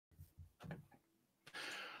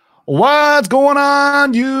What's going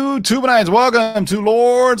on, YouTubeites? Welcome to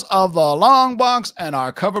Lords of the Long Box and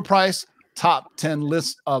our cover price top 10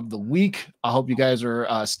 list of the week. I hope you guys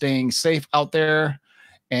are staying safe out there.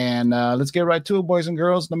 And let's get right to it, boys and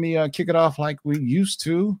girls. Let me kick it off like we used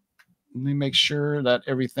to. Let me make sure that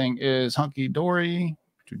everything is hunky-dory.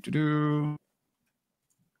 Thank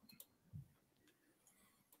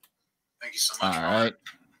you so much. All right.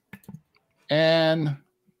 And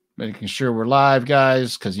making sure we're live,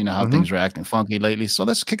 guys, because you know how things are acting funky lately. So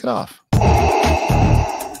let's kick it off.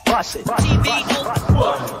 Bust it.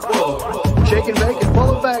 Shake and bake and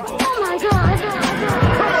pull it back. Oh my God.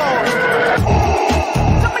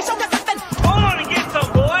 Hold on and get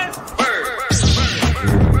some, boys.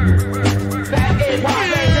 That is why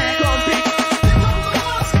they come big.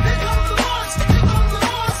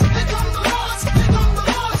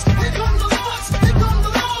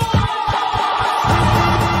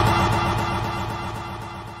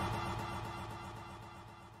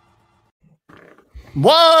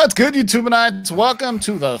 What's good, YouTubeites? Welcome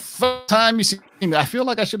to the third time you see me. I feel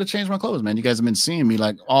like I should have changed my clothes, man. You guys have been seeing me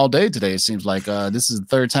like all day today. It seems like this is the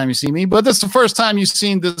third time you see me, but this is the first time you've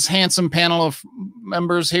seen this handsome panel of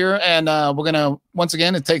members here. And we're going to, once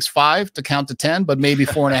again, it takes 5 to count to 10, but maybe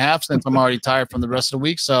 4.5 since I'm already tired from the rest of the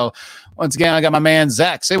week. So once again, I got my man,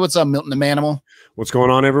 Zach. Say what's up, Milton the Manimal. What's going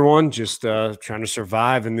on, everyone? Just trying to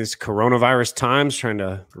survive in these coronavirus times, trying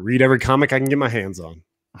to read every comic I can get my hands on.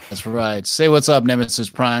 That's right. Say what's up, Nemesis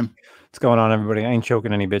Prime. What's going on, everybody? I ain't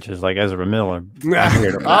choking any bitches like Ezra Miller.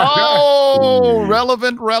 Oh,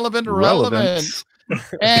 relevant.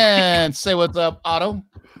 And say what's up, Otto.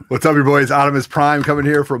 What's up, your boys? Optimus Prime coming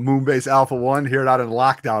here from Moonbase Alpha 1 here out in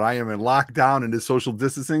lockdown. I am in lockdown and this social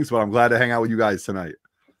distancing, so I'm glad to hang out with you guys tonight.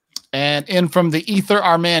 And in from the ether,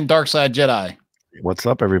 our man, Darkside Jedi. What's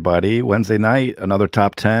up, everybody? Wednesday night, another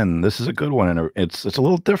top 10. This is a good one, and it's a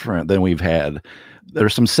little different than we've had.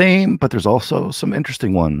 There's some same, but there's also some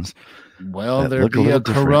interesting ones. Well, there'll be a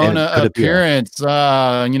Corona appearance.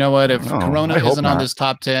 You know what? If Corona isn't on this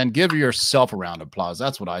top 10, give yourself a round of applause.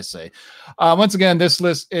 That's what I say. Once again, this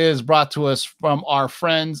list is brought to us from our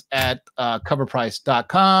friends at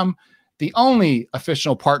coverprice.com. The only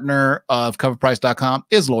official partner of coverprice.com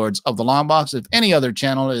is Lords of the Long Box. If any other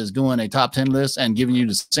channel is doing a top 10 list and giving you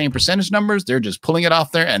the same percentage numbers, they're just pulling it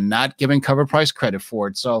off there and not giving Cover Price credit for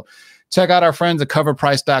it. So check out our friends at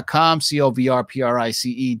coverprice.com,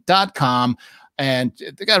 coverprice.com. And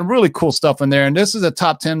they got really cool stuff in there. And this is a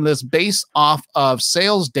top 10 list based off of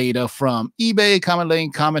sales data from eBay, Comment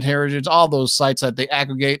Link, Comment Heritage, all those sites that they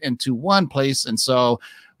aggregate into one place. And so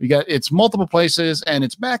it's multiple places and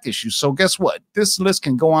it's back issues. So guess what? This list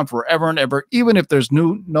can go on forever and ever, even if there's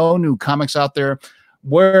no new comics out there.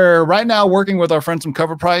 We're right now working with our friends from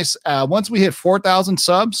Cover Price. Once we hit 4,000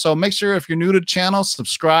 subs, so make sure if you're new to the channel,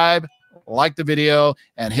 subscribe, like the video,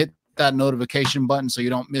 and hit that notification button so you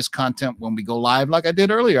don't miss content when we go live. Like I did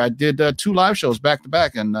earlier, I did 2 live shows back to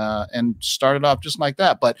back and started off just like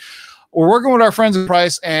that. But we're working with our friends at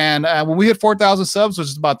Price, and when we hit 4,000 subs, which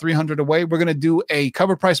is about 300 away, we're going to do a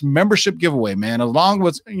Cover Price membership giveaway, man, along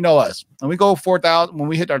with, you know us. When we go 4,000, when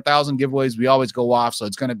we hit our 1,000 giveaways, we always go off. So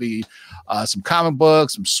it's going to be some comic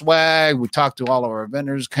books, some swag. We talk to all of our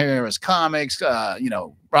vendors, KRS Comics,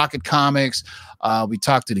 Rocket Comics. We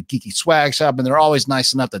talk to the Geeky Swag Shop, and they're always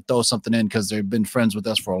nice enough to throw something in because they've been friends with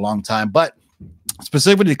us for a long time. But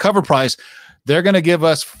specifically, Cover Price, they're going to give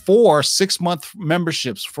us 4 6-month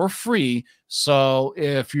memberships for free. So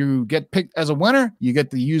if you get picked as a winner, you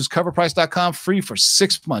get to use coverprice.com free for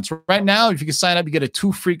 6 months. Right now, if you can sign up, you get a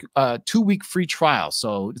 2-week free trial.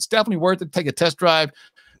 So it's definitely worth it. Take a test drive.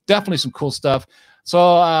 Definitely some cool stuff.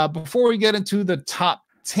 So before we get into the top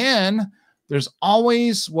 10, there's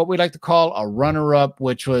always what we like to call a runner-up,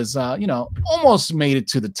 which was, almost made it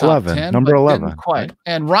to the top 10. Number 11. Didn't quite.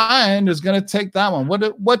 And Ryan is going to take that one.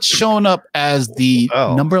 What's showing up as the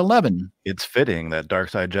number 11? It's fitting that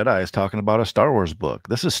Darkside Jedi is talking about a Star Wars book.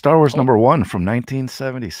 This is Star Wars number 1 from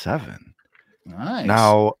 1977. Nice.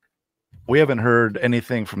 Now, we haven't heard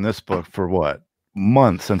anything from this book for what?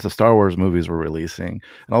 Months since the Star Wars movies were releasing.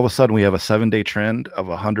 And all of a sudden, we have a 7-day trend of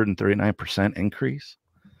 139% increase.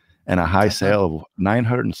 And a high sale of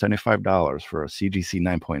 $975 for a CGC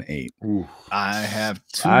 9.8. I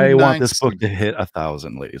want this book to hit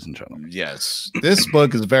 1,000, ladies and gentlemen. Yes, this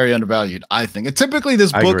book is very undervalued, I think. And typically,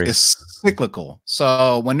 this book is cyclical.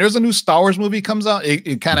 So when there's a new Star Wars movie comes out,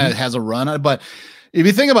 it kind of has a run on it. But if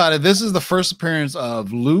you think about it, this is the first appearance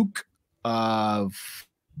of Luke, of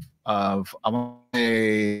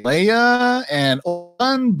Leia and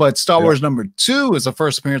Obi-Wan, but Star Wars number 2 is the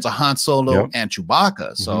first appearance of Han Solo and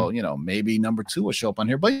Chewbacca. So maybe number 2 will show up on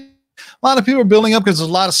here. But A lot of people are building up because there's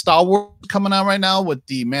a lot of Star Wars coming out right now with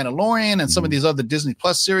the Mandalorian and some of these other Disney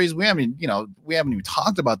Plus series. We haven't even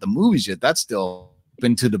talked about the movies yet. That's still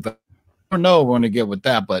been to the. I don't know we're going to get with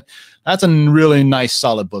that, but that's a really nice,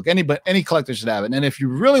 solid book. Any collector should have it. And if you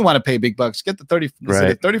really want to pay big bucks, get the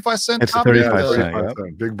 35-cent. It's the copy? 35 cent. Yeah, Yep.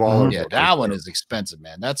 big baller. Yeah, book that right one there. is expensive,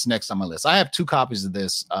 man. That's next on my list. I have 2 copies of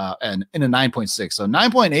this, and in a 9.6. So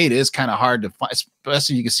 9.8 is kind of hard to find,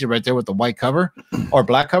 especially you can see right there with the white cover or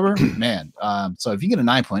black cover, man. So if you get a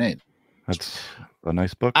 9.8, That's a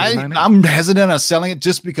nice book. for 9.8. I'm hesitant on selling it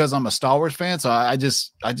just because I'm a Star Wars fan. So I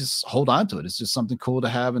just hold on to it. It's just something cool to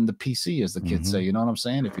have in the PC, as the kids say. You know what I'm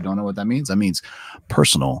saying? If you don't know what that means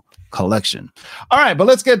personal collection. All right, but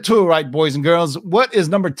let's get to it, right, boys and girls. What is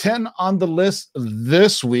number 10 on the list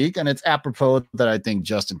this week? And it's apropos that I think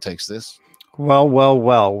Justin takes this. Well.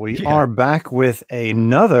 We are back with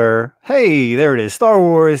another. Hey, there it is. Star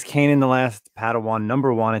Wars Kanan the Last Padawan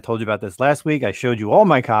 #1. I told you about this last week. I showed you all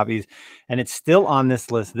my copies, and it's still on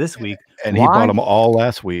this list this week. And he bought them all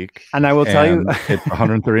last week. And I will tell you, it's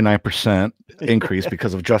 139% increase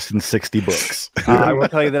because of Justin's 60 books. I will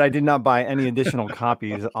tell you that I did not buy any additional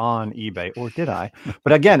copies on eBay, or did I?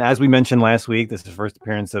 But again, as we mentioned last week, this is the first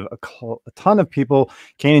appearance of a ton of people: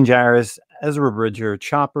 Kanan Jarrus, Ezra Bridger,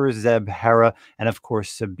 Chopper, Zeb, Hera, and of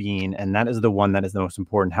course Sabine. And that is the one that is the most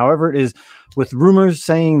important. However, it is with rumors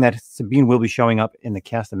saying that Sabine will be showing up in the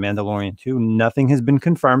cast of Mandalorian 2. Nothing has been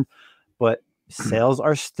confirmed, but sales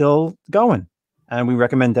are still going. And we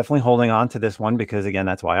recommend definitely holding on to this one because, again,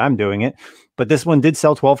 that's why I'm doing it. But this one did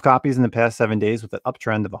sell 12 copies in the past 7 days with an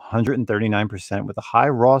uptrend of 139% with a high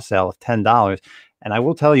raw sale of $10. And I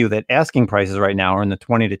will tell you that asking prices right now are in the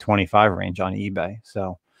 20 to 25 range on eBay.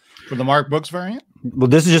 So For the Mark Brooks variant? well,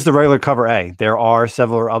 this is just the regular cover A. There are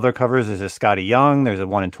several other covers. There's a Scotty Young. There's a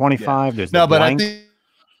 1 in 25. There's No, the but blank. I think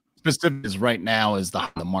specific is right now is the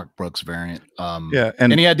Mark Brooks variant. Yeah,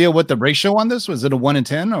 and Any idea what the ratio on this was? It a 1 in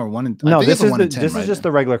 10 or 1 in? I No, think this it's a is 1 in 10 this right is just now.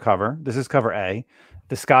 the regular cover. This is cover A.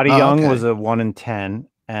 The Scotty Oh, Young okay. was a 1 in 10,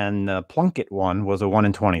 and the Plunkett one was a 1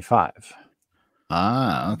 in 25.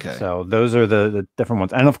 Ah, okay. So those are the different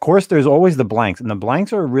ones. And of course, there's always the blanks, and the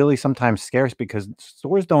blanks are really sometimes scarce because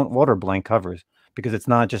stores don't order blank covers because it's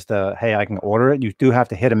not just a hey, I can order it. You do have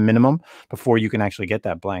to hit a minimum before you can actually get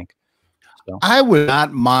that blank. So I would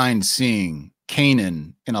not mind seeing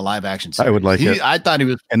Kanan in a live action series. I would like it. I thought he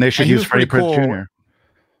was. and they should And he use was Freddie pretty Prinze cool. Jr.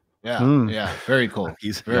 Yeah, Hmm. yeah, very cool.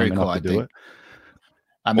 He's Very young cool, enough I to do think. it.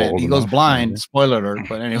 I mean, Old he goes enough, blind. yeah. Spoiler alert.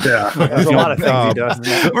 But anyway, there's a lot of things he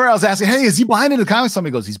does. Where I was asking, hey, is he blind in the comics?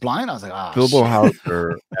 Somebody goes, he's blind. I was like, oh, Bilbo shit.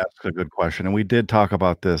 Hauser asked a good question, and we did talk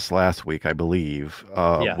about this last week, I believe,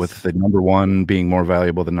 Yes. with the #1 being more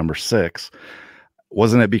valuable than #6.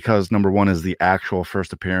 Wasn't it because #1 is the actual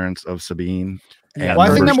first appearance of Sabine? Yeah, Well,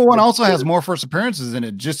 I think number #1 also has more first appearances in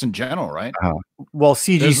it, just in general, right? Well,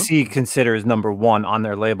 CGC considers #1 on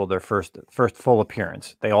their label their first full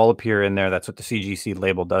appearance. They all appear in there. That's what the CGC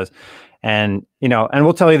label does. And and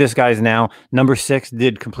we'll tell you this, guys. Now, #6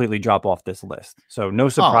 did completely drop off this list, so no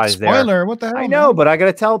surprise there. Spoiler, what the hell? I know, man? but I got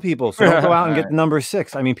to tell people. So don't go out and get the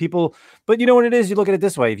 #6. I mean, people. But you know what it is? You look at it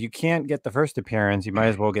this way: if you can't get the first appearance, you might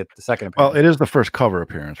as well get the second Well, appearance. it is the first cover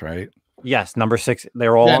appearance, right? Yes, #6.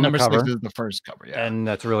 They're all Yeah, on the number cover. 6 is the first cover. Yeah. And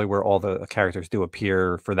that's really where all the characters do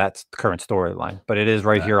appear for that current storyline. But it is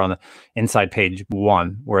right here on the inside page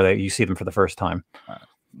 1 where you see them for the first time. All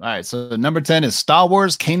right, so number 10 is Star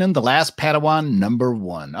Wars Kanan the Last Padawan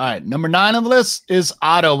 #1. All right, number 9 on the list is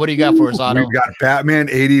Otto. What do you got for us, Otto? We've got Batman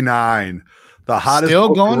 89, the hottest Still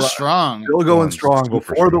book going ar- strong. Still going strong. super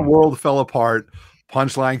Before the strong. world fell apart,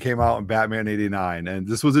 Punchline came out in Batman 89, and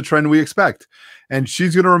this was a trend we expect. And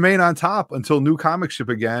she's going to remain on top until new comics ship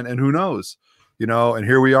again, and who knows? And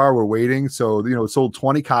here we are, we're waiting. So, it sold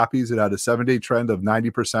 20 copies. It had a 7-day trend of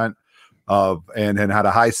 90% and had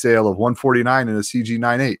a high sale of 149 in a CG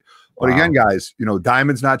 98. But Wow. again, guys,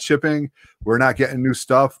 Diamond's not shipping. We're not getting new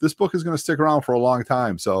stuff. This book is going to stick around for a long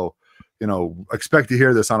time. So, expect to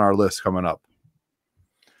hear this on our list coming up.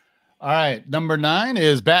 All right, number 9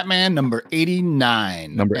 is Batman number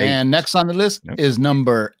 89. Number 8. And next on the list Yep. is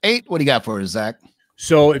number 8. What do you got for us, Zach?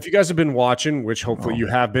 So if you guys have been watching, which hopefully you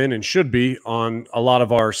have been and should be on a lot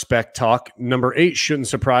of our spec talk, number 8 shouldn't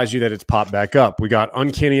surprise you that it's popped back up. We got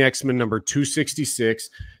Uncanny X-Men number 266.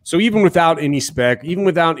 So even without any spec, even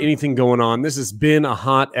without anything going on, this has been a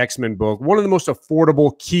hot X-Men book. One of the most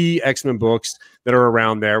affordable key X-Men books that are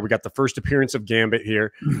around there. We got the first appearance of Gambit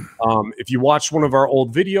here. If you watched one of our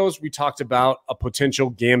old videos, we talked about a potential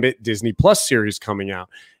Gambit Disney Plus series coming out.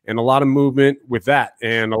 And a lot of movement with that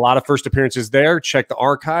and a lot of first appearances there. Check the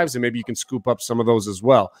archives and maybe you can scoop up some of those as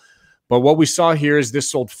well. But what we saw here is this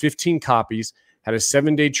sold 15 copies. had a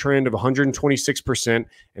 7-day trend of 126%,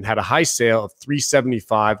 and had a high sale of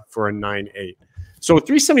 $375 for a 9.8. So with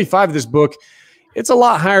 $375, this book, it's a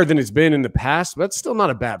lot higher than it's been in the past, but it's still not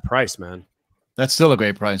a bad price, man. That's still a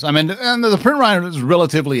great price. I mean, and the print run is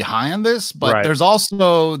relatively high on this, but there's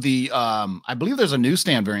also the I believe there's a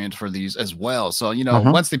newsstand variant for these as well. So, you know,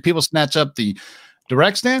 once the people snatch up the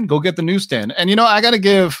direct stand, go get the newsstand. And, you know, I got to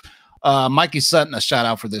give Mikey Sutton a shout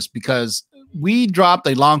out for this, because we dropped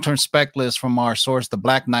a long-term spec list from our source, the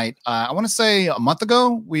Black Knight. I want to say a month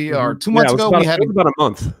ago, or 2 months ago, we had about a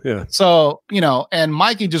month. Yeah. So, you know, and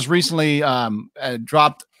Mikey just recently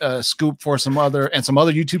dropped a scoop for some other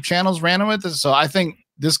YouTube channels ran with it. So I think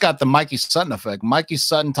this got the Mikey Sutton effect. Mikey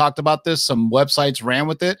Sutton talked about this. Some websites ran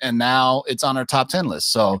with it, and now it's on our top 10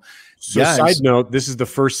 list. So side note, this is the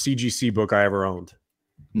first CGC book I ever owned.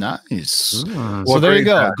 Nice. So there you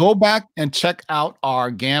go. Go back and check out our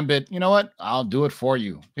Gambit. You know what? I'll do it for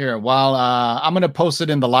you here. While I'm going to post it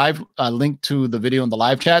in the live link to the video in the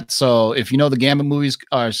live chat. So if you know the Gambit movies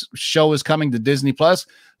show is coming to Disney Plus,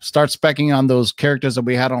 start specking on those characters that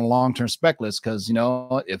we had on a long-term spec list. Because, you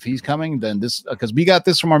know, if he's coming, then this, because we got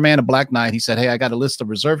this from our man at Black Knight. He said, hey, I got a list of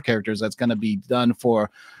reserve characters that's going to be done for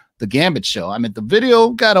the Gambit show. I mean, the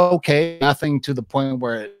video got okay, nothing to the point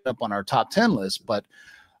where it's up on our top 10 list, but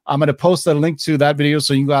I'm going to post a link to that video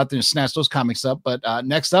so you can go out there and snatch those comics up. But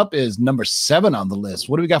next up is number 7 on the list.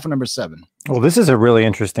 What do we got for number 7? Well, this is a really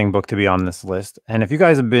interesting book to be on this list. And if you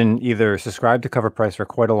guys have been either subscribed to Cover Price for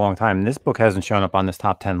quite a long time, this book hasn't shown up on this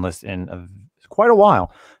top 10 list in quite a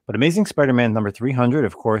while. But Amazing Spider-Man number 300,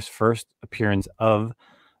 of course, first appearance of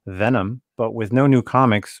Venom. But with no new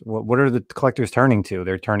comics, what are the collectors turning to?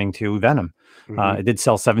 They're turning to Venom. It did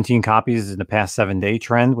sell 17 copies in the past 7-day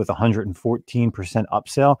trend with 114%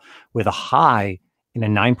 upsell, with a high in a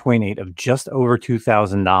 9.8 of just over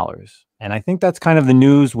 $2,000. And I think that's kind of the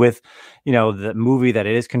news with, you know, the movie that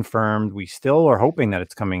it is confirmed. We still are hoping that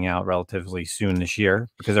it's coming out relatively soon this year,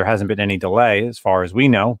 because there hasn't been any delay as far as we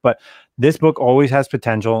know. But this book always has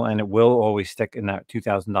potential, and it will always stick in that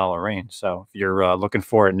 $2,000 range. So if you're looking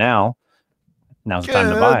for it now, now's the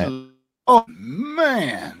time to buy it. Oh,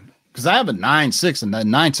 man. Because I have a 9.6, and that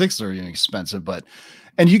 9.6 are inexpensive,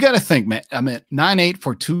 and you got to think, man. I mean, 9.8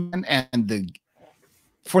 for 2, and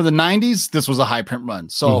for the 90s, this was a high print run.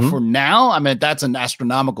 So for now, I mean, that's an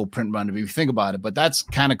astronomical print run if you think about it. But that's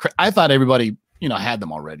kind of I thought everybody, you know, had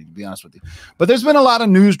them already, to be honest with you. But there's been a lot of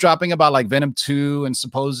news dropping about like Venom 2 and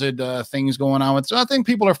supposed things going on with. So I think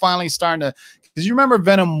people are finally starting to, because you remember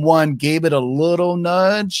Venom 1 gave it a little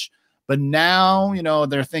nudge. But now, you know,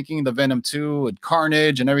 they're thinking the Venom 2 and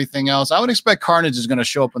Carnage and everything else. I would expect Carnage is going to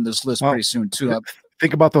show up on this list pretty soon, too.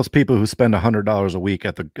 Think about those people who spend $100 a week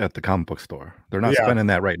at the comic book store. They're not spending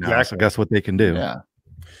that right now. Exactly. So guess what they can do? Yeah.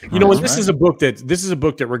 You know, and this is a book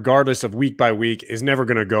that regardless of week by week is never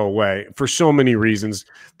going to go away for so many reasons.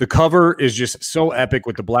 The cover is just so epic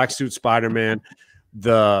with the black suit Spider-Man,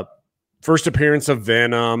 the first appearance of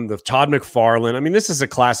Venom, the Todd McFarlane. I mean, this is a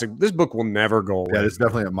classic. This book will never go away. Yeah, it's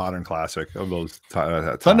definitely a modern classic of those.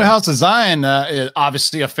 Thunderhouse of Zion, is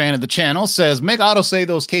obviously a fan of the channel, says, make Otto say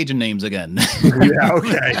those Cajun names again. Yeah,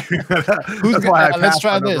 okay. Let's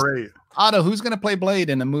try this. Otto, who's going to play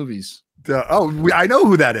Blade in the movies? I know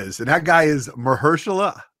who that is. And that guy is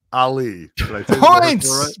Mahershala Ali. Points.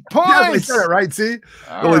 Yeah, I said it right. See? It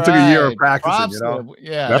only took a year of practicing, you know?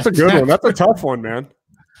 Yeah. That's a good one. That's a tough one, man.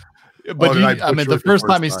 But I mean, the first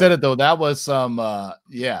time he said it, though, that was some, that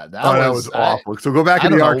was awful. So go back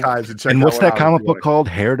in the archives and check. And what's that comic book called?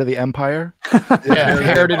 Hair to the Empire. Yeah,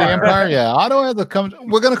 Hair to the Empire. Yeah, Otto has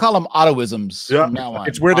we're gonna call them Ottoisms from now on.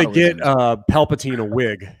 It's where they get Palpatine a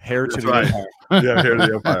wig. Hair to the Empire. Yeah, Hair to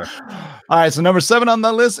the Empire. All right, so number 7 on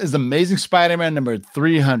the list is Amazing Spider-Man number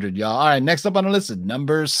 300, y'all. All right, next up on the list is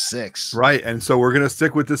number 6. Right, and so we're gonna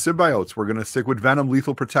stick with the symbiotes. We're gonna stick with Venom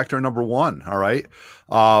Lethal Protector number 1. All right,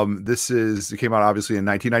 it came out obviously in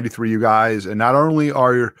 1993, you guys, and not only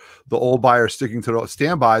are the old buyers sticking to the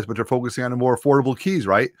standbys, but they're focusing on the more affordable keys,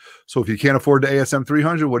 right? So if you can't afford the ASM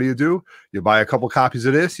 300, what do? You buy a couple copies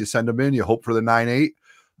of this, you send them in, you hope for the 9.8.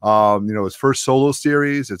 You know, his first solo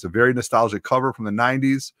series. It's a very nostalgic cover from the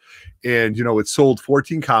 90s. And, you know, it sold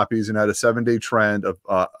 14 copies and had a 7-day trend of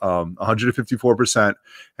 154%.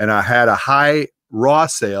 And I had a high raw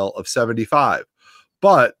sale of 75.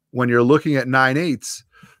 But when you're looking at 9.8s,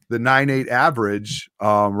 the 9.8 average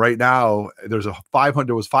right now, there was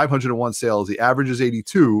 501 sales. The average is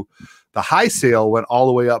 82. The high sale went all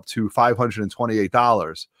the way up to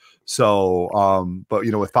 $528. So, but,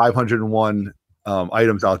 you know, with 501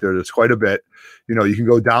 items out there, there's quite a bit. You know, you can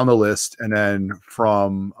go down the list, and then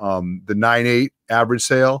from the 9.8 average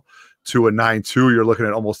sale to a 9.2, you're looking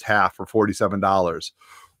at almost half for $47.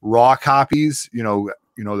 Raw copies,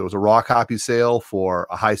 there was a raw copy sale for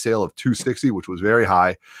a high sale of $260, which was very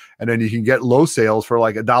high. And then you can get low sales for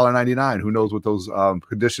like $1.99. Who knows what those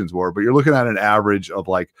conditions were, but you're looking at an average of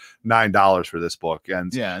like $9 for this book.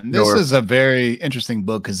 And and this is a very interesting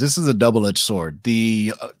book because this is a double-edged sword.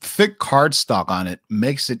 The thick cardstock on it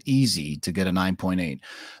makes it easy to get a 9.8.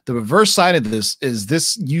 The reverse side of this is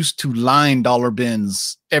this used to line dollar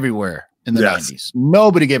bins everywhere in the 90s.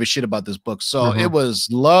 Nobody gave a shit about this book. So it was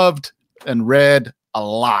loved and read a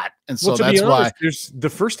lot, and so that's why there's the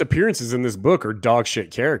first appearances in this book are dog shit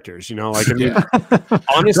characters. Like, I mean,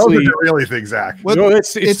 honestly, those are the really thing, Zach. Well, no,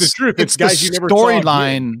 it's the truth. It's guys the you never saw.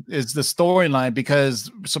 Storyline is the storyline because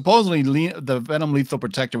supposedly the Venom Lethal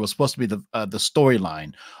Protector was supposed to be the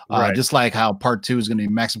storyline, Right. Just like how part 2 is going to be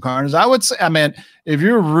Maximum Carnage. I would say, I mean, if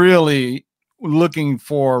you're really looking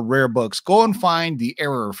for rare books, go and find the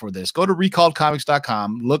error for this. Go to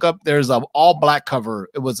recalledcomics.com, look up, there's a all black cover.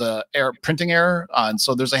 It was a printing error, and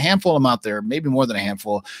so there's a handful of them out there, maybe more than a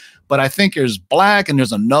handful, but I think there's black and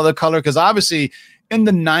there's another color, because obviously in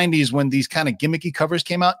the 90s when these kind of gimmicky covers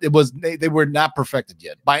came out, it was they were not perfected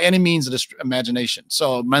yet by any means of the imagination.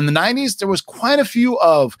 So in the 90s there was quite a few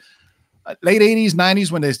of late 80s,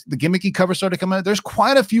 90s, when the gimmicky cover started coming out, there's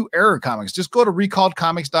quite a few error comics. Just go to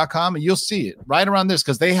recalledcomics.com and you'll see it right around this,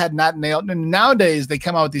 because they had not nailed. And nowadays they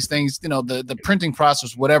come out with these things, the printing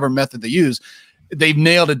process, whatever method they use, they've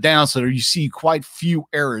nailed it down so that you see quite few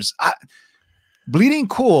errors. Bleeding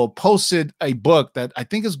Cool posted a book that I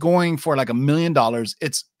think is going for like $1 million.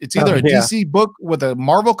 It's either a DC book with a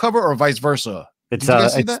Marvel cover or vice versa. It's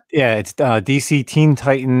DC Teen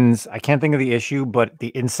Titans. I can't think of the issue, but the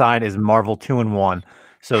inside is Marvel 2-in-1.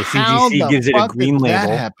 So CGC gives it a green label. That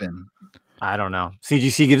happen? I don't know.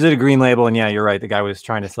 CGC gives it a green label, and yeah, you're right. The guy was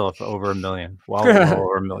trying to sell it for over $1 million. Well,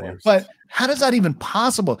 over $1 million. But how is that even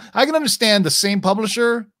possible? I can understand the same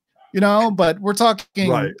publisher, but we're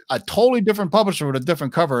talking a totally different publisher with a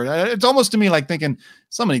different cover. It's almost to me like thinking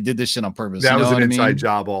somebody did this shit on purpose. That was an inside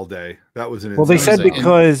job all day. That was an they said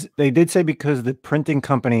because the printing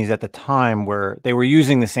companies at the time they were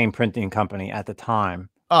using the same printing company at the time.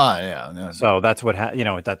 Oh yeah. So that's what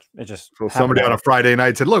it just. So somebody on a Friday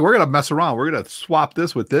night said, "Look, we're gonna mess around. We're gonna swap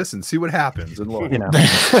this with this and see what happens." And look,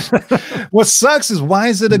 what sucks is why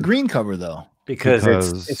is it a green cover though? Because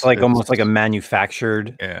it's like almost like a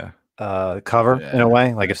manufactured cover in a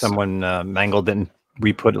way. Like if someone mangled it and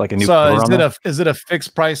re-put like a new. So is it a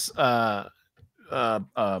fixed price? What's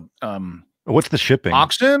the shipping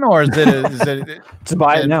auction, or is it to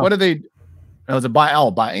buy it now? What are they? No, it's a buy.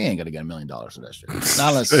 He ain't gonna get $1 million for that shit.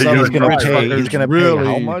 Not unless he's gonna pay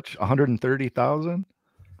how much? 130,000.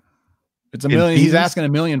 It's $1 million. He's asking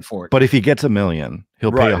 $1 million for it. But if he gets $1 million,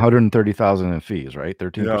 he'll pay 130,000 in fees, right?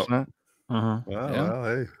 13%. Well,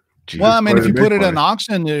 hey. Well, I mean, if you put it in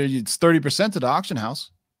auction, it's 30% to the auction house.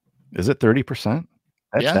 Is it 30%?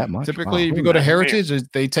 That's that much. Typically, if you go to Heritage,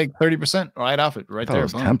 they take 30% right off it, right there.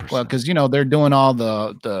 10%. Well, because they're doing all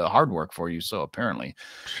the hard work for you. So apparently,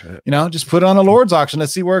 just put it on the Lord's auction.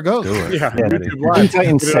 Let's see where it goes. Yeah,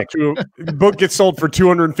 the book gets sold for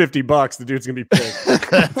 $250. The dude's gonna be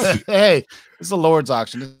pissed. Hey, it's a Lord's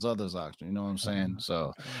auction. This is others' auction. You know what I'm saying?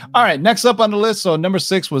 So, all right. Next up on the list. So number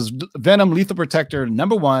 6 was Venom Lethal Protector.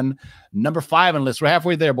 Number 1, number 5 on the list. We're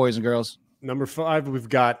halfway there, boys and girls. Number 5, we've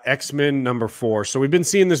got X-Men number 4. So we've been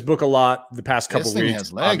seeing this book a lot the past couple weeks,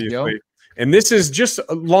 has legs, obviously. And this is just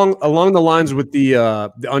along the lines with the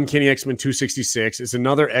Uncanny X-Men 266. It's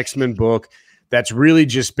another X-Men book that's really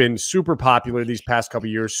just been super popular these past couple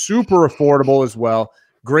years. Super affordable as well.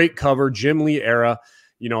 Great cover, Jim Lee era.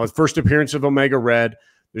 His first appearance of Omega Red.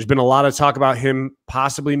 There's been a lot of talk about him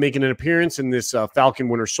possibly making an appearance in this Falcon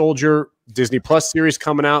Winter Soldier Disney Plus series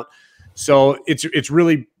coming out. So it's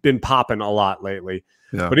really been popping a lot lately.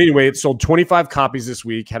 Yeah. But anyway, it sold 25 copies this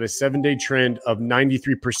week, had a 7-day trend of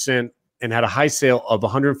 93%, and had a high sale of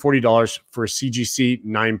 $140 for a CGC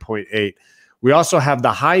 9.8. We also have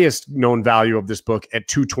the highest known value of this book at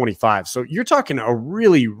 $225. So you're talking a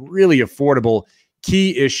really, really affordable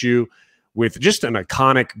key issue with just an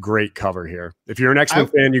iconic, great cover here. If you're an X-Men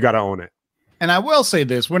fan, you got to own it. And I will say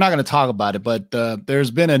this, we're not going to talk about it, but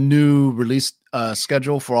there's been a new release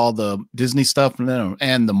schedule for all the Disney stuff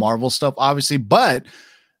and the Marvel stuff, obviously. But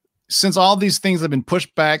since all these things have been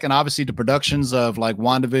pushed back, and obviously the productions of like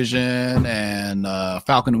WandaVision and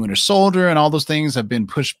Falcon and Winter Soldier and all those things have been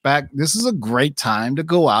pushed back, this is a great time to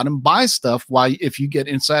go out and buy stuff. If you get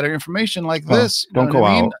insider information like this, don't go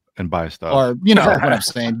out and buy stuff. Or what I'm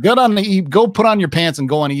saying, go put on your pants and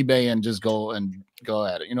go on eBay and just go at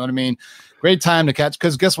it. You know what I mean? Great time to catch,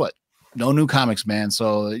 because guess what? no new comics, man.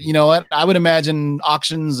 So you know what? I would imagine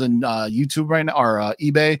auctions and YouTube right now or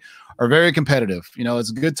eBay are very competitive. You know, it's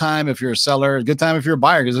a good time if you're a seller, a good time if you're a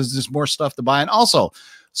buyer because there's just more stuff to buy. And also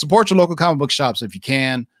support your local comic book shops if you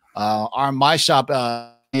can. My shop,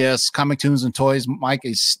 yes, Comic Tunes and Toys. Mike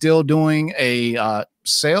is still doing a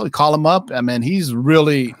sale. You call him up. I mean, he's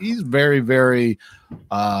very, very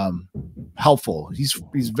helpful.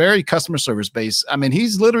 He's very customer service based. I mean,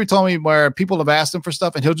 he's literally told me where people have asked him for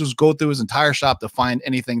stuff and he'll just go through his entire shop to find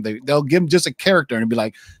anything. They'll give him just a character and be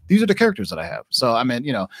like, these are the characters that I have. So, I mean,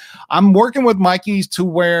 you know, I'm working with Mikey's to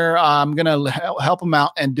where I'm going to help him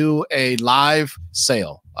out and do a live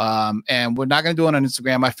sale. And we're not going to do it on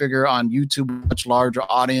Instagram. I figure on YouTube, much larger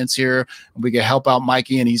audience here, we can help out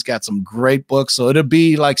Mikey, and he's got some great books. So it'll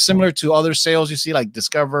be like similar to other sales you see, like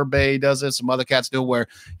Discover Bay does it. Some other cats do, where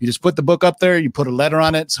you just put the book up there, you put a letter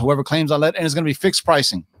on it. So whoever claims that letter, and it's going to be fixed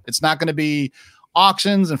pricing. It's not going to be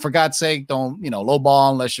auctions. And for God's sake, don't, you know,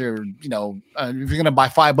 lowball unless you're, you know, if you're going to buy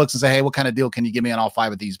 5 books and say, hey, what kind of deal can you give me on all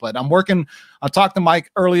 5 of these? But I talked to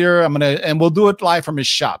Mike earlier. And we'll do it live from his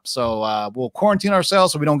shop. So we'll quarantine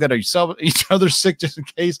ourselves so we don't get each other sick just in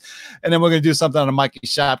case. And then we're going to do something on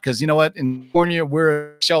Mikey's shop. Cause you know what, in California,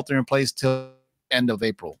 we're shelter in place till end of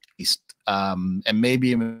April. And maybe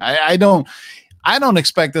even, I don't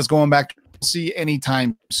expect us going back to see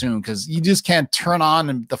anytime soon. Cause you just can't turn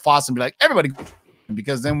on the faucet and be like, everybody,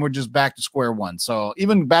 because then we're just back to square one. So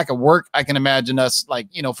even back at work, I can imagine us, like,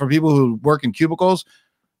 you know, for people who work in cubicles,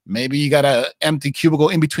 maybe you got an empty cubicle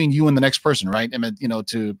in between you and the next person, right? And, you know,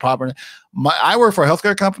 to proper. I work for a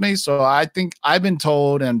healthcare company, so I think I've been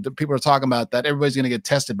told, and people are talking about that everybody's going to get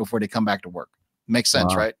tested before they come back to work. Makes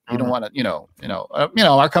sense, right? You don't want to,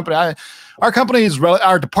 our company is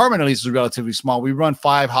our department at least is relatively small. We run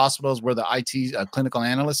 5 hospitals. We're the IT clinical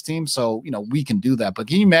analyst team, so you know we can do that. But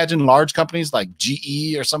can you imagine large companies like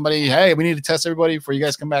GE or somebody? Hey, we need to test everybody before you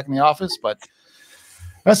guys come back in the office. But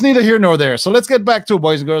that's neither here nor there. So let's get back to it,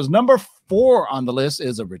 boys and girls. Number 4 on the list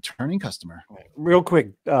is a returning customer. Real quick,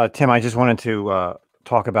 Tim, I just wanted to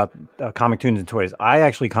talk about Comic Tunes and Toys. I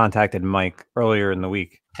actually contacted Mike earlier in the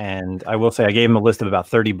week, and I will say I gave him a list of about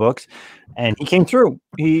 30 books, and he came through.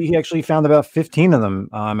 He actually found about 15 of them,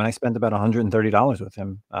 and I spent about $130 with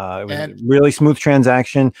him. It was a really smooth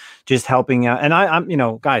transaction, just helping out. And I'm, you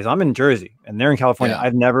know, guys, I'm in Jersey, and they're in California. Yeah.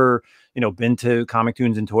 I've never, you know, been to Comic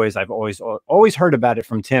Tunes and Toys. I've always heard about it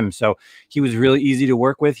from Tim, so he was really easy to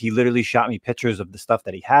work with. He literally shot me pictures of the stuff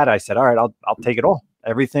that he had. I said, all right, I'll take it all.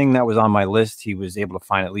 Everything that was on my list, he was able to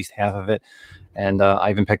find at least half of it. And I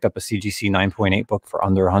even picked up a CGC 9.8 book for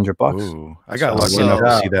under $100. Ooh, I got lucky enough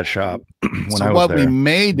to see that shop. So what we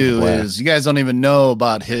may do is, you guys don't even know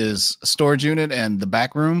about his storage unit and the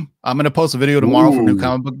back room. I'm going to post a video tomorrow for New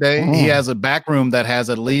Comic Book Day. He has a back room that has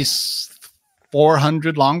at least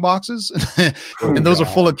 400 long boxes, and those are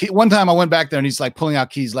full of keys. One time I went back there and he's like pulling out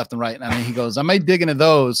keys left and right. And I mean, he goes, I may dig into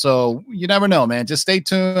those. So you never know, man. Just stay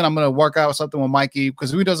tuned. I'm going to work out something with Mikey because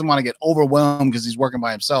he doesn't want to get overwhelmed because he's working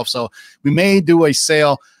by himself. So we may do a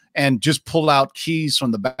sale and just pull out keys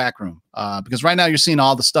from the back room because right now you're seeing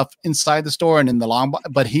all the stuff inside the store and in the long,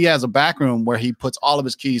 but he has a back room where he puts all of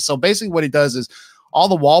his keys. So basically what he does is all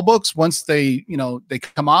the wall books, once they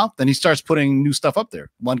come off, then he starts putting new stuff up there.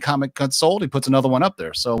 One comic gets sold, he puts another one up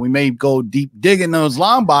there. So we may go deep digging those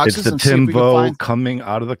long boxes. It's the Timbo coming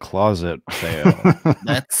out of the closet sale.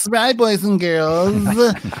 That's right, boys and girls.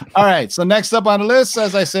 All right. So next up on the list,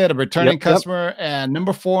 as I said, a returning customer, and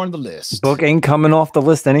number 4 on the list. Book ain't coming off the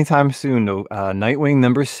list anytime soon, though. Nightwing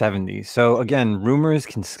number 70. So again, rumors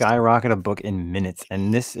can skyrocket a book in minutes,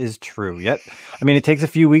 and this is true. Yet, I mean, it takes a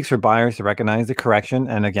few weeks for buyers to recognize the correction.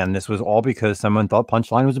 And again, this was all because someone thought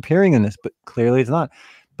Punchline was appearing in this, but clearly it's not.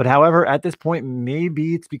 But however, at this point,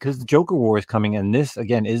 maybe it's because the Joker War is coming. And this,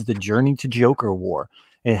 again, is the Journey to Joker War.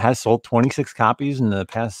 It has sold 26 copies in the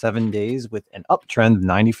past 7 days with an uptrend of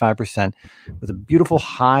 95%, with a beautiful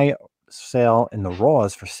high sale in the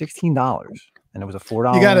Raws for $16. And it was a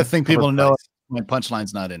 $4. You got to think people know when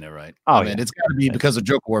Punchline's not in it, right? Oh, I mean, it's got to be because of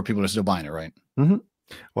Joker War. People are still buying it, right? Mm-hmm.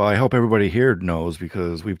 Well, I hope everybody here knows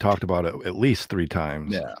because we've talked about it at least 3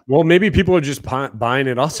 times. Yeah. Well, maybe people are just buying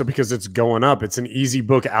it also because it's going up. It's an easy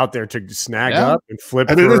book out there to snag up and flip.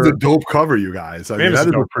 And it is a dope cover, you guys. I mean, that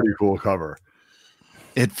is a pretty cool cover.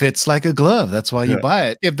 It fits like a glove. That's why you buy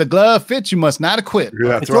it. If the glove fits, you must not acquit.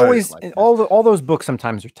 Yeah, it's always all those books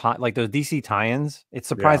sometimes are like those DC tie-ins. It's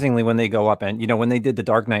surprisingly when they go up, and you know when they did the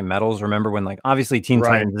Dark Knight Metals. Remember when, like, obviously Teen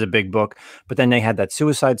Titans is a big book, but then they had that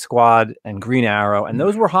Suicide Squad and Green Arrow, and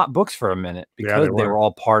those were hot books for a minute because they were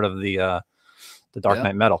all part of the Dark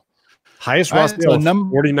Knight Metal. Highest raw sale,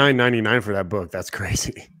 $49.99 for that book. That's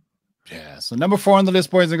crazy. Yeah. So number 4 on the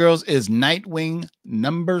list, boys and girls, is Nightwing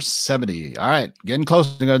number 70. All right, getting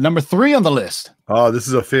close to number 3 on the list. Oh, this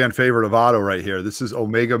is a fan favorite of Otto right here. This is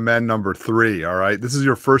Omega Men number 3. All right. This is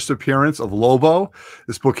your first appearance of Lobo.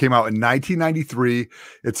 This book came out in 1993.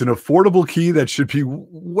 It's an affordable key that should be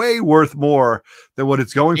way worth more than what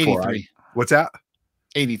it's going for. 83. What's that?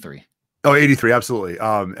 83. Oh, 83, absolutely.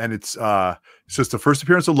 And it's just the first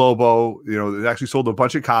appearance of Lobo. You know, it actually sold a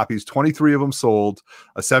bunch of copies. 23 of them sold,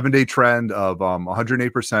 a 7-day trend of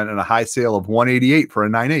 108%, and a high sale of 188 for a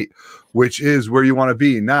 9.8, which is where you want to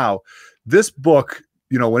be. Now, this book,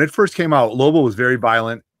 you know, when it first came out, Lobo was very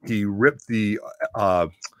violent. He ripped the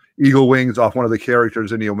eagle wings off one of the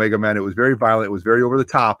characters in the Omega Men. It was very violent. It was very over the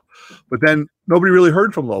top. But then nobody really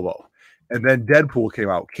heard from Lobo. And then Deadpool came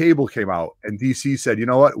out, Cable came out, and DC said, you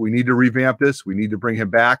know what? We need to revamp this. We need to bring him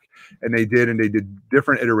back. And they did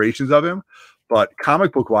different iterations of him. But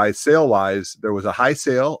comic book wise, sale wise, there was a high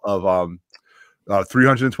sale of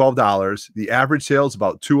 $312. The average sale is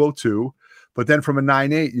about $202. But then from a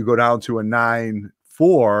 9.8, you go down to a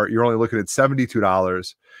 9.4, you're only looking at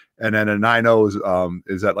 $72. And then a 9.0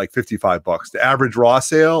 is at like $55. The average raw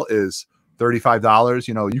sale is $35.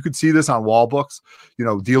 You know, you could see this on wall books. You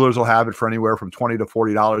know, dealers will have it for anywhere from $20 to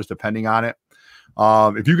 $40 depending on it.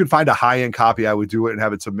 If you could find a high-end copy, I would do it and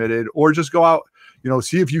have it submitted, or just go out, you know,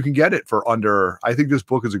 see if you can get it for under. I think this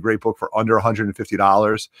book is a great book for under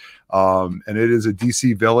 $150. And it is a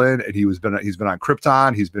DC villain, and he's been on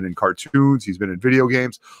Krypton, he's been in cartoons, he's been in video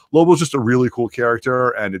games. Lobo's just a really cool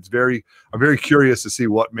character, and I'm very curious to see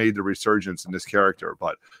what made the resurgence in this character,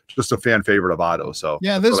 but just a fan favorite of Otto. So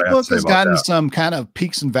yeah, this book has gotten some kind of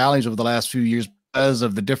peaks and valleys over the last few years because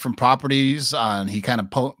of the different properties. He kind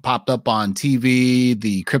of popped up on TV,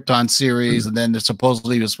 the Krypton series, and then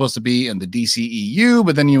supposedly was supposed to be in the DCEU,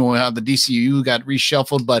 but then you have the DCEU got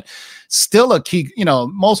reshuffled, but still a key, you know,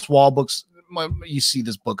 most wall books, you see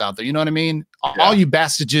this book out there, you know what I mean? Yeah. All you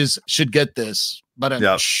bastards should get this. But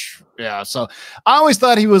yeah, so I always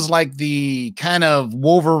thought he was like the kind of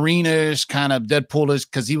Wolverine-ish, kind of Deadpool-ish,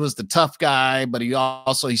 because he was the tough guy, but he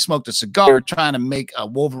smoked a cigar, trying to make a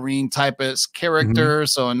Wolverine type of character.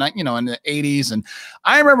 So in the 80s, and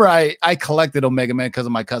I remember I collected Omega Man because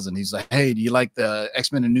of my cousin. He's like, "Hey, do you like the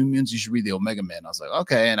X-Men and New Mutants? You should read the Omega Man." I was like,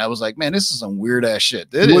 "Okay," and I was like, "Man, this is some weird ass shit.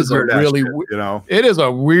 It is a really, you know, it is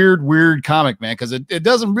a weird comic, man, because it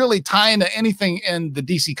doesn't really tie into anything in the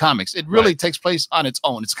DC comics. It really takes place on its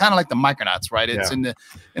own. It's kind of like the Micronauts, right? It's in the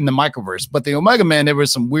microverse. But the Omega Man, there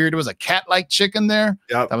was a cat-like chick in there.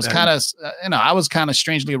 That was kind of, I was kind of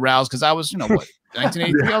strangely aroused because I was, what,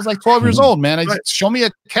 1983? I was like 12 years old, man. Show me a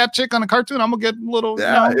cat chick on a cartoon, I'm gonna get a little.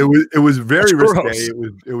 Yeah, it was very risque.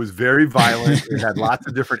 It was very violent. It had lots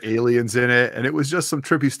of different aliens in it, and it was just some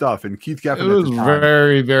trippy stuff. And Keith Giffen, it was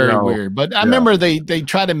very weird. But I remember they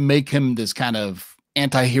tried to make him this kind of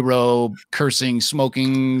anti-hero, cursing,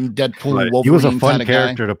 smoking, Deadpool, Wolverine. He was a fun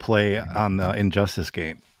character to play on the Injustice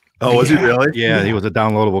game. Oh, was he really? Yeah, he was a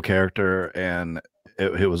downloadable character, and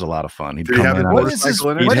it was a lot he'd Did he have a motorcycle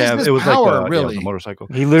in it? What is this power, really? A motorcycle.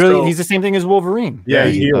 He literally, he's the same thing as Wolverine. Yeah,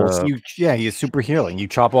 he is super healing. You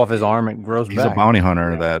chop off his arm, it grows back. He's a bounty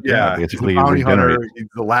hunter that basically he's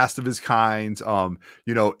the last of his kind.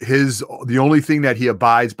 The only thing that he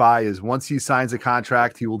abides by is once he signs a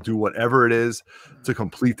contract, he will do whatever it is to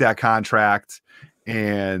complete that contract.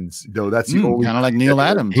 And that's the only kind of like Neil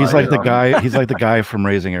Adams. He's like the guy. He's like the guy from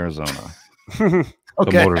Raising Arizona.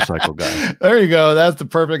 Okay. The motorcycle guy. There you go. That's the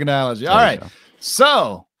perfect analogy. All right.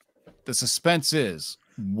 So the suspense is,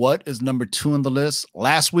 what is number 2 on the list?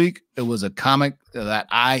 Last week, it was a comic that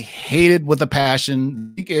I hated with a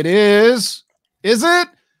passion. It is it?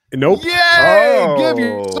 Nope. Yay! Give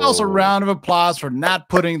yourselves a round of applause for not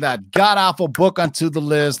putting that god-awful book onto the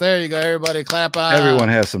list. There you go. Everybody clap on. Everyone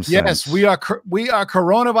has some sense. Yes, we are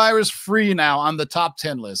coronavirus free now on the top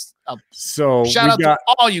 10 list. So shout out to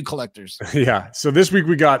all you collectors. Yeah. So this week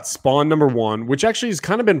we got Spawn number 1, which actually has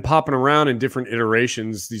kind of been popping around in different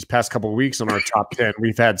iterations these past couple of weeks on our top 10.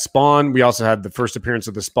 We've had Spawn. We also had the first appearance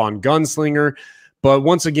of the Spawn Gunslinger. But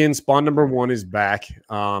once again, Spawn number 1 is back.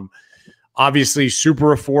 Obviously,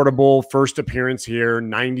 super affordable. First appearance here.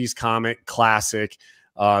 90s comic, classic.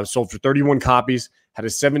 Sold for 31 copies. Had a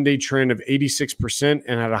 7-day trend of 86%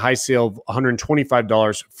 and had a high sale of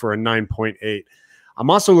 $125 for a 9.8. I'm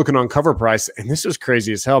also looking on cover price, and this is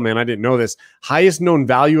crazy as hell, man. I didn't know this. Highest known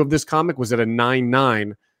value of this comic was at a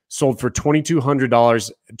 9.9, sold for $2,200,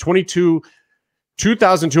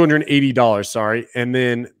 $2,280, sorry. And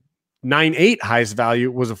then 9.8 highest value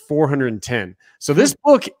was a 410. So this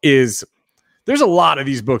book is, there's a lot of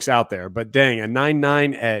these books out there, but dang, a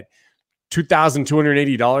 9.9 at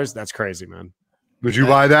 $2,280, that's crazy, man. Would you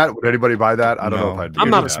buy that? Would anybody buy that? I don't know No. if I'd. I'm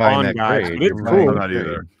be not a into that. buying Spawn that guy, grade. but it's You're cool. I'm not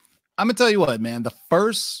either. I'm gonna tell you what, man. The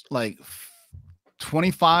first like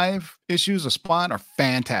 25 issues of Spawn are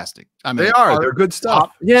fantastic. I mean, They are. They're good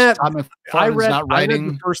stuff. Yeah, Todd I McFarlane's read not the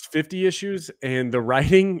writing. first 50 issues, and the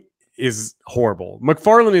writing is horrible.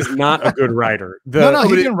 McFarlane is not a good writer. No, he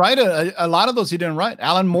but it- didn't write a lot of those. He didn't write.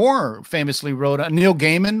 Alan Moore famously wrote. Neil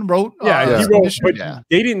Gaiman wrote. Yeah, he some wrote, issues, but yeah.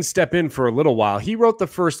 they didn't step in for a little while. He wrote the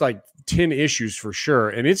first like 10 issues for sure,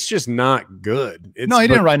 and it's just not good. It's, No, he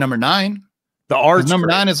but didn't write number 9. The 'Cause art number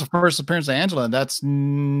 9 is the first appearance of Angela. And that's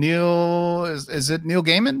Neil. Is it Neil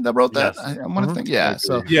Gaiman that wrote that? Yes. I want to think. Yeah.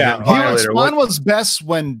 So Yeah, he Violator, Spawn was best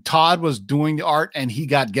when Todd was doing the art and he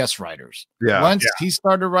got guest writers. Yeah. Once he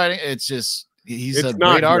started writing, it's just he's it's a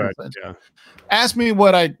not great artist. good. Yeah. Ask me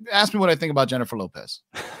what I think about Jennifer Lopez.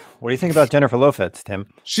 What do you think about Jennifer Lopez, Tim?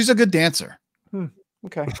 She's a good dancer.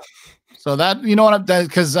 Okay. So that you know what I'm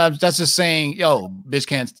because that's just saying, yo, bitch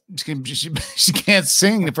she can't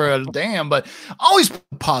sing for a damn, but always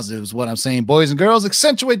positive is what I'm saying. Boys and girls,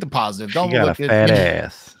 accentuate the positive. Don't She got a look at fat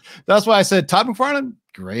ass. That's why I said Todd McFarlane,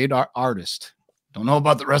 great artist. Don't know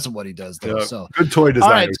about the rest of what he does though. Yeah. So Good toy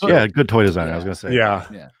designer. all right, so Yeah, good toy designer. I was gonna say. Yeah.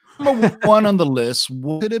 number 1 on the list,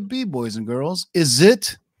 what could it be, boys and girls? Is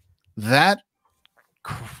it that?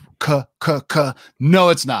 No,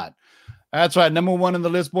 it's not. That's right. Number 1 on the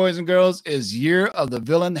list, boys and girls, is Year of the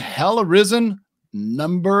Villain, Hell Arisen,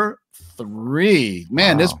 number 3.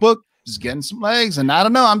 Man, this book is getting some legs. And I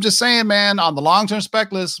don't know. I'm just saying, man, on the long-term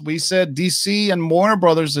spec list, we said DC and Warner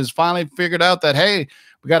Brothers has finally figured out that, hey,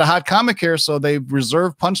 we got a hot comic here. So they've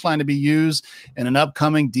reserved Punchline to be used in an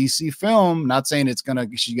upcoming DC film. Not saying she's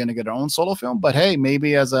gonna get her own solo film, but hey,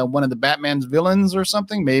 maybe as one of the Batman's villains or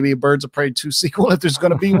something, maybe a Birds of Prey 2 sequel if there's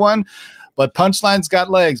gonna be one. But Punchline's got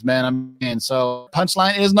legs, man. I mean, so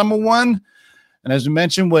Punchline is number 1. And as we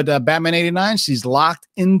mentioned with Batman 89, she's locked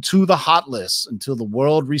into the hot list until the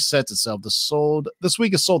world resets itself. This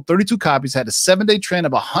week it sold 32 copies, had a 7-day trend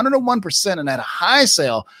of 101%, and had a high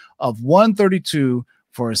sale of 132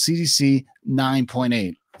 for a CGC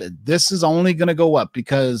 9.8. This is only going to go up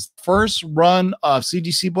because first run of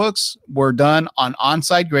CGC books were done on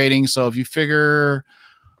site grading. So if you figure,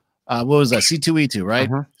 what was that? C2E2, right?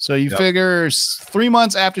 So you figure 3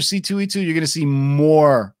 months after C2E2, you're going to see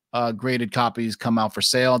more graded copies come out for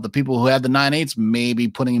sale. The people who had the 9.8s may be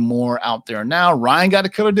putting more out there now. Ryan got a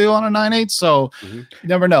killer deal on a 9.8, so you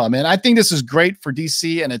never know. I mean, I think this is great for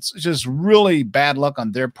DC, and it's just really bad luck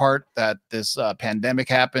on their part that this pandemic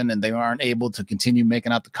happened and they aren't able to continue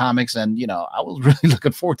making out the comics. And you know, I was really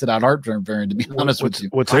looking forward to that art variant, to be honest with you.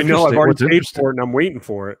 What's I know I've interesting- already what's paid interesting- for it and I'm waiting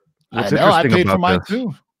for it. What's I know I interesting paid for about mine this-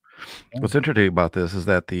 too. What's interesting about this is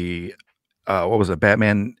that the what was it,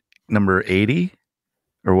 Batman number 80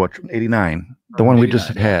 or what, 89, the one we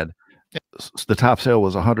just 89, had, the top sale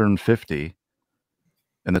was 150,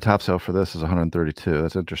 and the top sale for this is 132.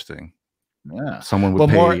 That's interesting. Yeah. Someone would Well,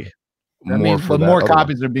 more- pay I more mean, for but that more other one.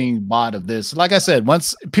 copies are being bought of this. Like I said,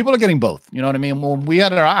 once people are getting both, you know what I mean? When we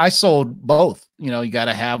had I sold both. You know, you got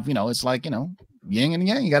to have, you know, it's like, you know, yin and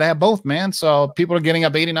yang. You got to have both, man. So people are getting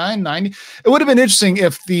up 89, 90. It would have been interesting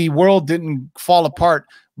if the world didn't fall apart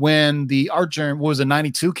when the art journey, what was it,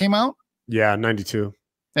 92 came out? Yeah, 92.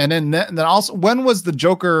 And then also, when was the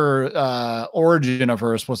Joker origin of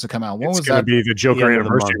her supposed to come out? When It's was going to that? be the Joker end of the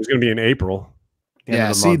anniversary. month. It's going to be in April. The end Yeah, of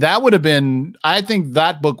the see, month. that would have been, I think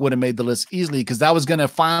that book would have made the list easily because that was going to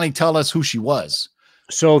finally tell us who she was.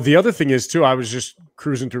 So the other thing is too, I was just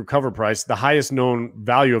cruising through cover price. The highest known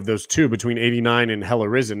value of those two between 89 and Hell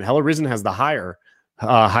Arisen. Hell Arisen has the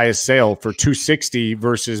highest sale for 260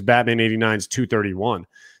 versus Batman 89's 231.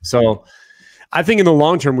 So I think in the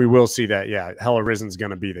long term we will see that. Yeah, Hell Arisen's going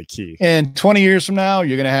to be the key. And 20 years from now,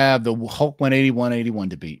 you're going to have the Hulk 181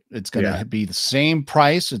 to beat. It's going to be the same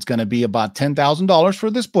price. It's going to be about $10,000 for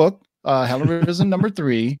this book, Hell Arisen number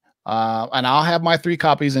 3. And I'll have my 3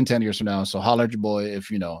 copies in 10 years from now. So holler at your boy if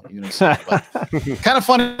you know. You know, kind of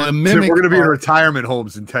funny. We're going to be in retirement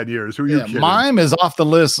homes in 10 years. Who are you Yeah, kidding? mime is off the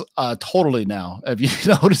list totally now. Have you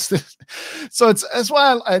noticed this? So that's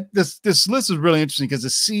why this list is really interesting because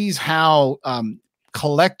it sees how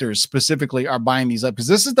collectors specifically are buying these up because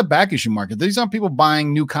this is the back issue market. These aren't people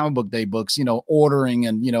buying new comic book day books, you know, ordering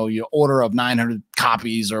and you know your order of 900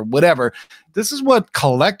 copies or whatever. This is what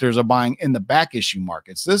collectors are buying in the back issue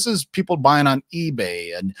markets. This is people buying on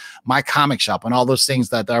eBay and My Comic Shop and all those things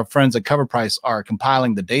that our friends at Cover Price are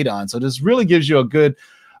compiling the data on. So this really gives you a good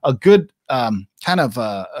kind of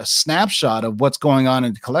a snapshot of what's going on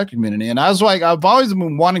in the collector community. And I was like, I've always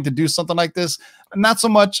been wanting to do something like this, not so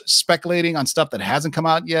much speculating on stuff that hasn't come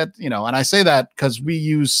out yet, you know, and I say that because we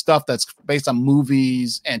use stuff that's based on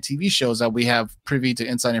movies and TV shows that we have privy to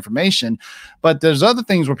inside information. But there's other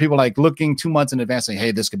things where people like looking 2 months in advance saying,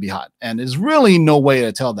 hey, this could be hot. And there's really no way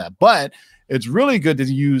to tell that. But it's really good to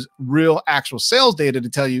use real actual sales data to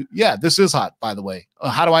tell you, yeah, this is hot, by the way.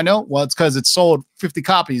 How do I know? Well, it's because it sold 50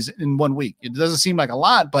 copies in 1 week. It doesn't seem like a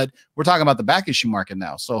lot, but we're talking about the back issue market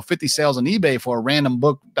now. So 50 sales on eBay for a random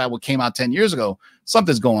book that came out 10 years ago,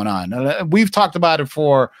 something's going on. We've talked about it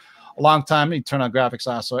for a long time. Let me turn on graphics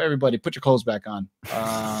off. So everybody put your clothes back on.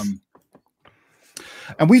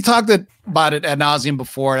 And we talked about it ad nauseum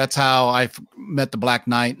before. That's how I met the Black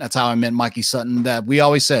Knight. That's how I met Mikey Sutton. That we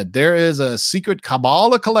always said there is a secret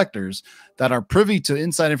cabal of collectors that are privy to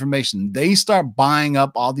inside information. They start buying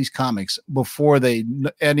up all these comics before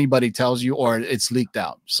anybody tells you or it's leaked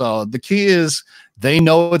out. So the key is they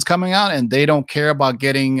know it's coming out and they don't care about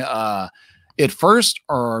getting it first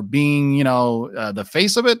or being, you know, the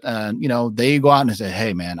face of it. And, you know, they go out and say,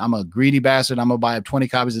 hey, man, I'm a greedy bastard. I'm going to buy up 20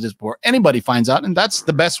 copies of this before anybody finds out. And that's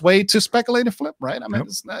the best way to speculate and flip, right? I mean,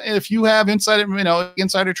 it's not, if you have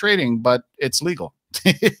insider trading, but it's legal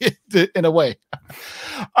in a way.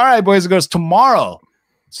 All right, boys and girls, tomorrow,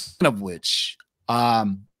 of which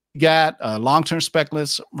got a long-term spec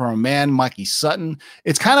list from a man, Mikey Sutton.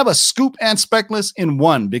 It's kind of a scoop and spec list in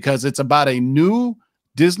one because it's about a new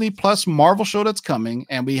Disney Plus Marvel show that's coming,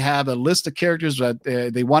 and we have a list of characters that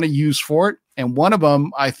they want to use for it. And one of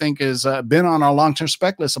them, I think, has been on our long-term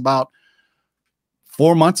spec list about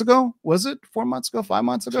 4 months ago. Was it 4 months ago? 5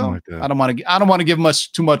 months ago? Like I don't want to give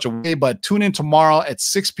too much away, but tune in tomorrow at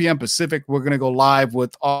 6 p.m. Pacific. We're going to go live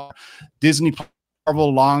with our Disney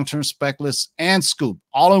Marvel long-term spec list and scoop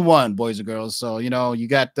all in one, boys and girls. So, you know, you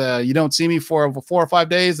got you don't see me for 4 or 5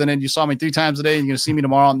 days, and then you saw me 3 times a day, and you're gonna see me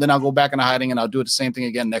tomorrow, and then I'll go back into hiding and I'll do the same thing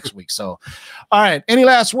again next week. So, all right, any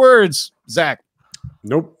last words, Zach?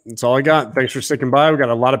 Nope, that's all I got. Thanks for sticking by. We got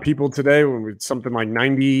a lot of people today. With something like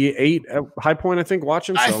 98 at High Point, I think,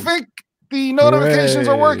 watching. So. I think the notifications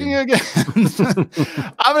are working again.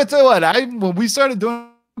 I'm gonna tell you what, when we started doing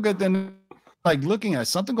good, then like looking at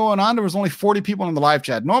something going on, there was only 40 people in the live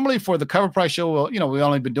chat. Normally for the Cover Price show, you know, we've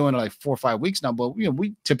only been doing it like 4 or 5 weeks now, but you know,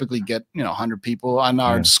 we typically get, you know, 100 people on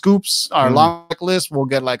our scoops, our long list. We'll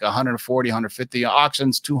get like 140, 150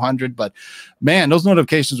 auctions, 200. But man, those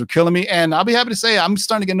notifications were killing me. And I'll be happy to say I'm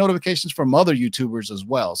starting to get notifications from other YouTubers as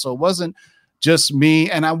well. So it wasn't just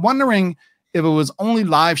me. And I'm wondering if it was only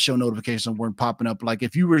live show notifications weren't popping up, like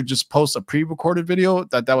if you were to just post a pre-recorded video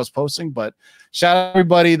that was posting. But shout out to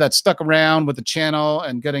everybody that stuck around with the channel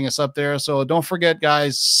and getting us up there. So don't forget,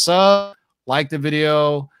 guys, like the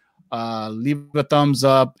video, leave a thumbs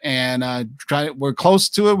up, and we're close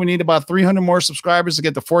to it. We need about 300 more subscribers to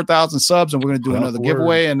get to 4,000 subs, and we're going to do another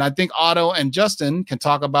giveaway. And I think Otto and Justin can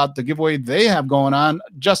talk about the giveaway they have going on.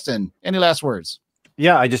 Justin, any last words?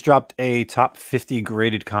 Yeah, I just dropped a top 50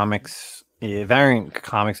 graded comics, variant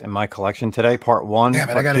comics in my collection today. Part 1. Damn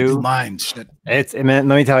it, I gotta do mine. Shit. Man,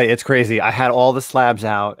 let me tell you, it's crazy. I had all the slabs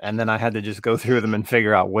out, and then I had to just go through them and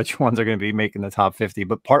figure out which ones are going to be making the top 50.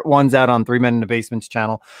 But part 1's out on 3 Men in the Basement's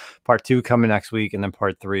channel. Part 2 coming next week, and then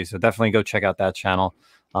part 3. So definitely go check out that channel.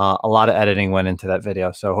 A lot of editing went into that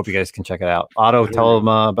video, so hope you guys can check it out. Otto, tell them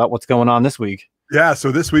about what's going on this week. Yeah,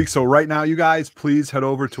 so this week, so right now, you guys, please head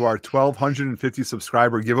over to our 1,250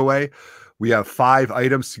 subscriber giveaway. We have 5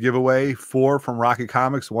 items to give away, 4 from Rocket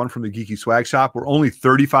Comics, 1 from the Geeky Swag Shop. We're only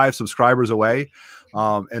 35 subscribers away.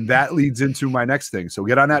 And that leads into my next thing. So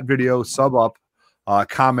get on that video, sub up,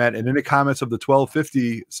 comment, and in the comments of the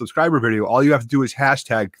 1250 subscriber video, all you have to do is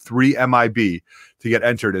hashtag 3MIB to get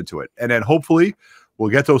entered into it. And then hopefully we'll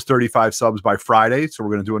get those 35 subs by Friday. So we're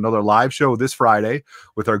going to do another live show this Friday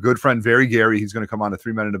with our good friend, Very Gary. He's going to come on the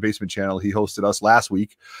 3 Men in the Basement channel. He hosted us last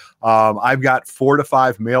week. I've got 4 to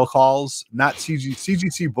 5 mail calls, not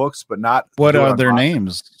CGC books, but not. What are their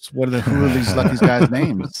names? Who are these lucky guys'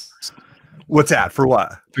 names? What's that? For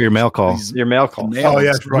what? For your mail call. Your mail call. Oh,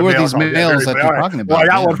 yes. Who are these mails that you're talking about? Well, I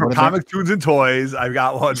got one from Comic Tunes and Toys. I've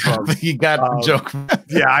got one from. You got a joke.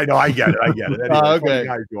 Yeah, I know. I get it. Anyway, okay.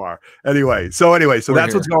 You are. Anyway, so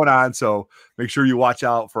that's what's going on. So make sure you watch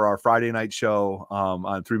out for our Friday night show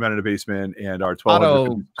on 3 Men in the Basement and our 12.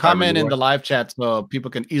 Auto comment in the live chat so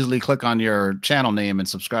people can easily click on your channel name and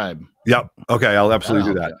subscribe. Yep. Okay, I'll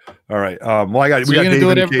absolutely do that. All right. Well, So you're gonna do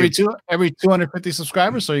it every 250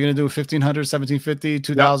 subscribers. So you're gonna do 1,500, 1,750,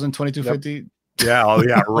 2,000, 2,250. Yeah,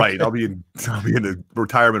 yeah, right. I'll be in the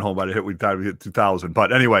retirement home by the time we hit 2000.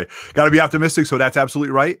 But anyway, got to be optimistic. So that's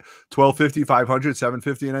absolutely right. 1250, 500,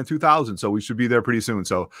 750, and then 2000. So we should be there pretty soon.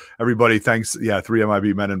 So everybody, thanks. Yeah, 3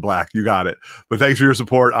 MIB Men in Black. You got it. But thanks for your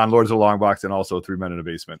support on Lords of the Long Box and also 3 Men in the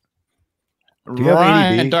Basement. Do you have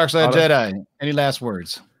Ryan, ADD, Dark Side Otto? Jedi. Any last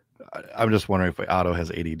words? I'm just wondering if Otto has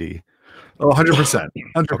ADD. Oh, 100%.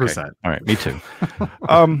 100%. Okay. All right, me too.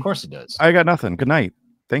 Of course it does. I got nothing. Good night.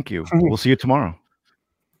 Thank you. We'll see you tomorrow.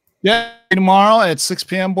 Yeah, tomorrow at 6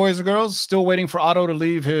 p.m., boys and girls. Still waiting for Otto to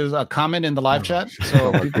leave his comment in the live chat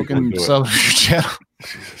so people can sub to your channel.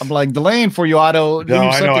 I'm like delaying for you, Otto. No,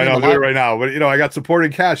 I know. I'm doing it right now. But, I got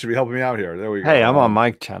supporting Cash to be helping me out here. There we go. Hey, I'm on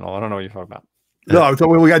my channel. I don't know what you're talking about. No, I'm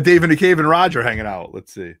talking, we got Dave in the Cave and Roger hanging out.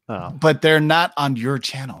 Let's see. Oh. But they're not on your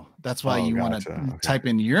channel. That's why you want to gotcha. Okay. type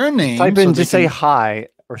in your name. Type so in, they just say can- hi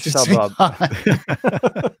or just sub say up.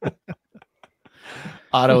 hi.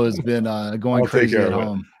 Otto has been going I'll take crazy care at of it.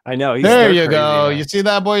 home. I know. he's There so you crazy, go. man. You see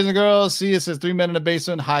that, boys and girls? See, it says 3 Men in the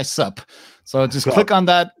Basement. Hi, sup. So just click on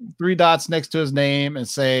that 3 dots next to his name and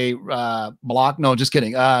say block. No, just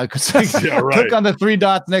kidding. Yeah, right. Click on the 3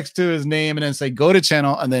 dots next to his name and then say go to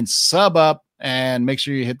channel and then sub up and make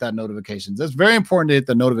sure you hit that notifications. It's very important to hit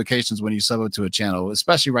the notifications when you sub up to a channel,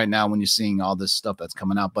 especially right now when you're seeing all this stuff that's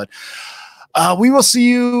coming out. But we will see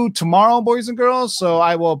you tomorrow, boys and girls. So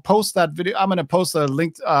I will post that video. I'm going to post a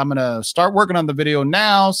link. I'm going to start working on the video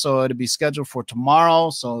now. So it'll be scheduled for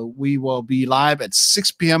tomorrow. So we will be live at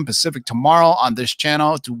 6 p.m. Pacific tomorrow on this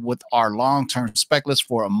channel with our long-term spec list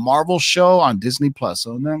for a Marvel show on Disney Plus.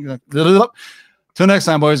 So till next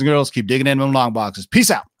time, boys and girls, keep digging in them long boxes.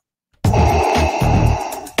 Peace out.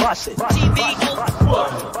 Bust it.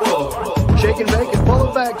 Shake and bake and pull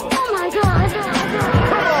it back.